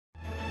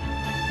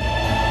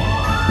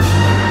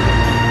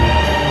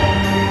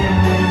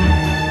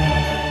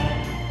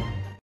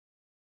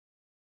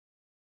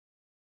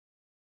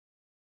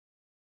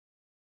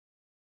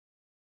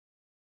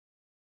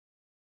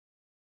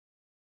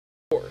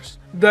first.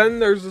 Then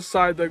there's the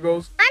side that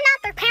goes, I'm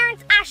not their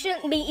parents, I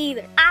shouldn't be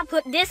either. I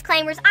put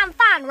disclaimers, I'm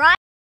fine, right?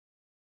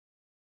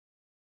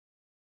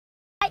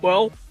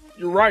 well,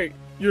 you're right.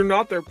 You're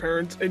not their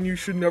parents and you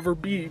should never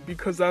be,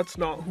 because that's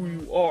not who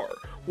you are.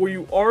 What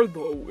you are,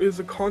 though, is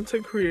a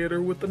content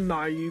creator with a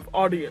naive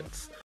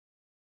audience.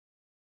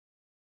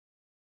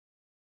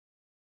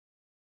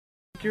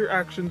 Your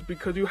actions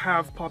because you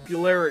have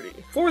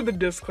popularity. For the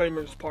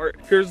disclaimers part,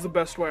 here's the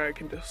best way I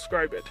can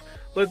describe it.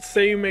 Let's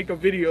say you make a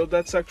video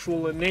that's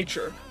sexual in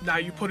nature. Now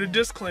you put a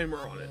disclaimer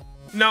on it.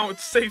 Now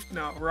it's safe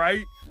now,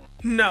 right?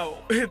 No,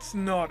 it's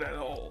not at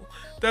all.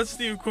 That's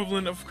the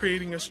equivalent of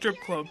creating a strip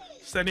club,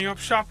 setting up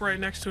shop right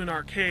next to an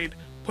arcade,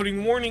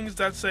 putting warnings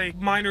that say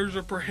minors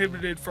are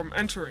prohibited from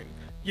entering,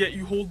 yet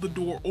you hold the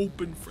door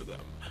open for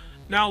them.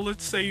 Now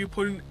let's say you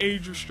put an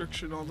age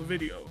restriction on the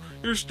video.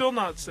 You're still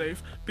not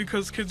safe,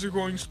 because kids are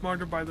growing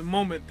smarter by the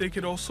moment. They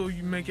could also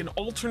make an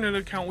alternate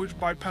account which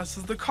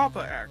bypasses the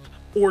COPPA Act,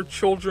 or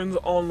Children's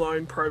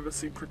Online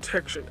Privacy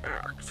Protection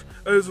Act,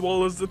 as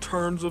well as the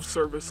terms of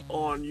service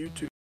on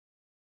YouTube.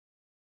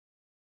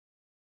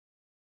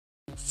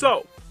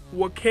 So,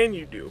 what can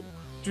you do?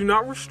 Do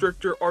not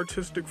restrict your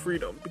artistic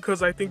freedom,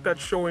 because I think that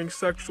showing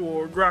sexual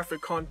or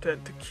graphic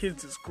content to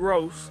kids is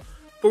gross,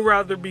 but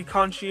rather be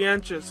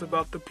conscientious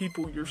about the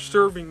people you're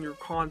serving your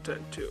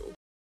content to.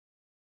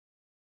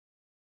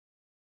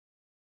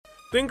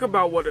 Think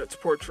about what it's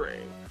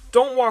portraying.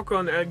 Don't walk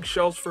on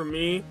eggshells for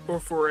me or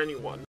for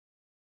anyone.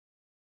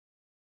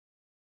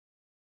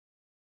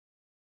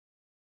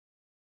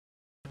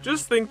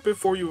 Just think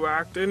before you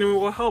act, and it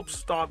will help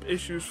stop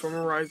issues from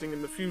arising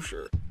in the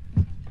future.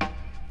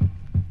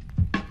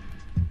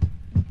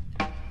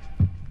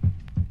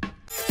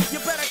 You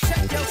better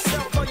check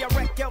yourself or you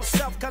wreck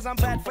yourself, 'cause I'm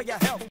bad for your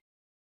health.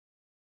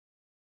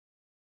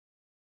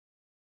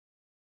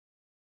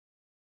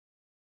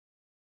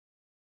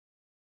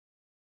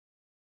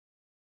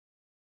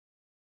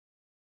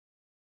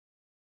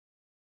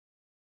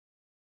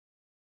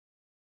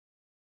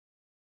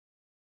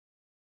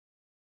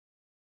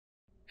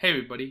 Hey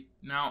everybody,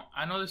 now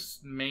I know this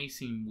may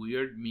seem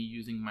weird, me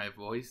using my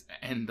voice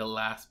in the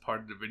last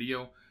part of the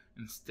video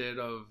instead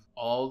of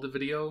all the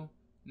video.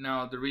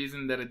 Now the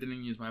reason that I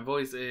didn't use my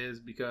voice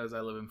is because I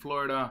live in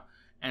Florida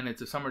and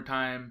it's the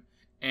summertime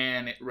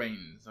and it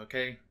rains,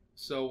 okay?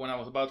 So when I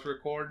was about to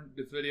record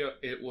this video,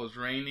 it was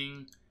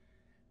raining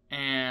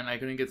and I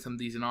couldn't get some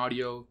decent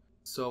audio.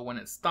 So when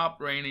it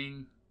stopped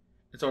raining,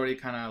 it's already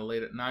kind of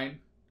late at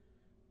night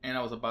and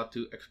I was about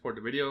to export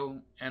the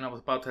video and I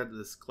was about to have the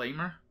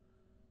disclaimer.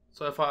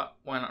 So I thought,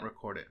 why not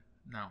record it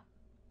now?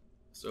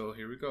 So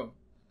here we go.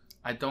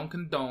 I don't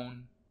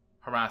condone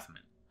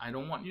harassment. I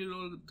don't want you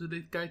to go to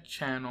this guy's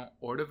channel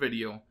or the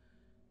video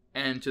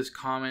and just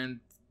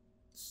comment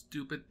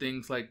stupid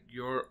things like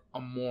you're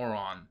a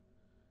moron.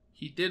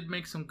 He did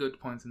make some good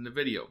points in the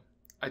video.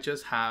 I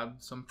just have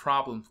some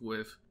problems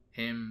with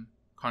him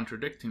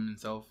contradicting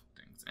himself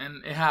things.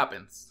 And it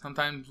happens.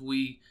 Sometimes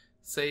we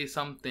say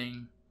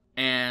something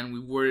and we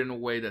word it in a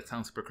way that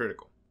sounds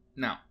hypocritical.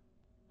 Now,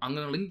 I'm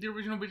going to link the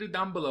original video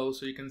down below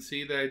so you can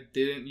see that I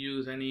didn't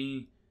use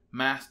any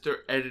master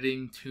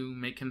editing to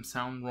make him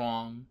sound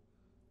wrong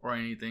or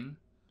anything.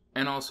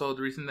 And also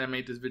the reason that I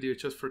made this video is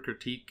just for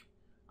critique.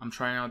 I'm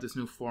trying out this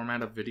new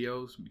format of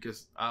videos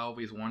because I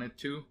always wanted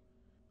to.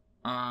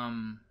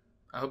 I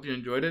hope you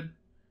enjoyed it.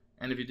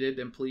 And if you did,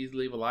 then please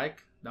leave a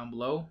like down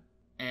below.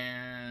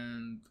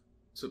 And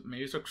so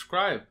maybe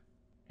subscribe.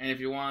 And if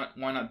you want,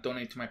 why not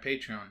donate to my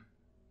Patreon?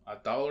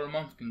 $1 a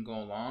month can go a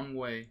long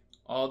way.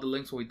 All the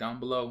links will be down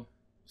below.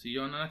 See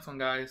you on the next one,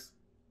 guys.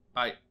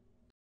 Bye.